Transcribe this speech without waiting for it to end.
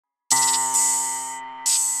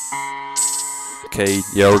up, Cade?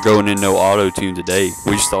 Yeah, we're going in no auto-tune today.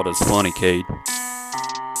 We just thought it was funny, Cade.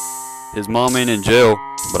 His mom ain't in jail,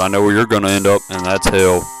 but I know where you're gonna end up, and that's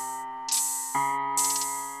hell.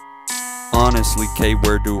 Honestly, Cade,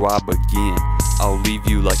 where do I begin? I'll leave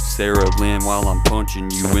you like Sarah Lynn while I'm punching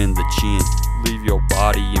you in the chin. Leave your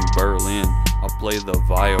body in Berlin. I'll play the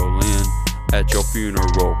violin at your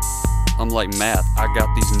funeral. I'm like math, I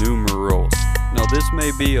got these numerals. Now this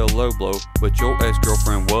may be a low blow, but your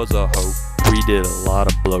ex-girlfriend was a hoe. We did a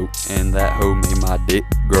lot of blow, and that hoe made my dick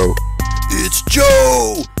grow. It's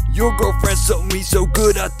Joe! Your girlfriend sucked me so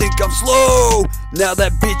good I think I'm slow. Now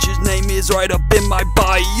that bitch's name is right up in my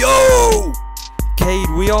bio. Cade,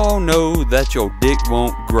 we all know that your dick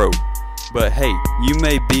won't grow, but hey, you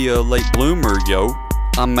may be a late bloomer, yo.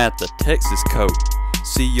 I'm at the Texas coat.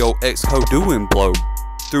 See your ex-hoe doing blow.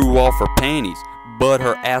 Threw off her panties, but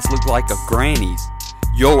her ass looked like a granny's.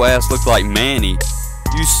 Your ass looked like Manny.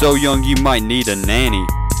 You so young you might need a nanny.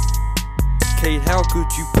 Cade, how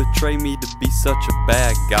could you portray me to be such a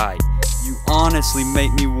bad guy? You honestly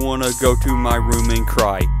make me wanna go to my room and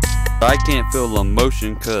cry. I can't feel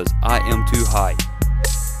emotion cause I am too high.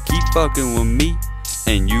 Keep fucking with me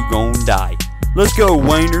and you gon' die. Let's go,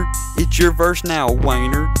 Wayner. It's your verse now,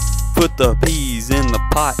 Wayner. Put the peas in the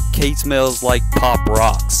pot. Cade smells like pop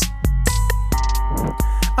rocks.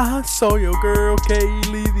 I saw your girl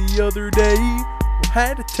Kaylee the other day.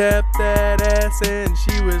 Had to tap that ass and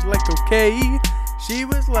she was like, okay. She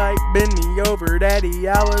was like, bend me over, daddy.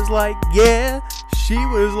 I was like, yeah. She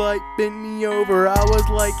was like, bend me over. I was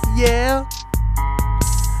like, yeah.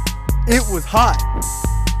 It was hot.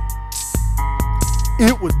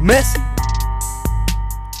 It was messy.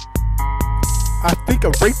 I think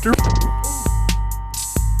I raped her.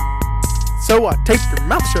 So I taped her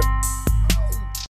mouth shut.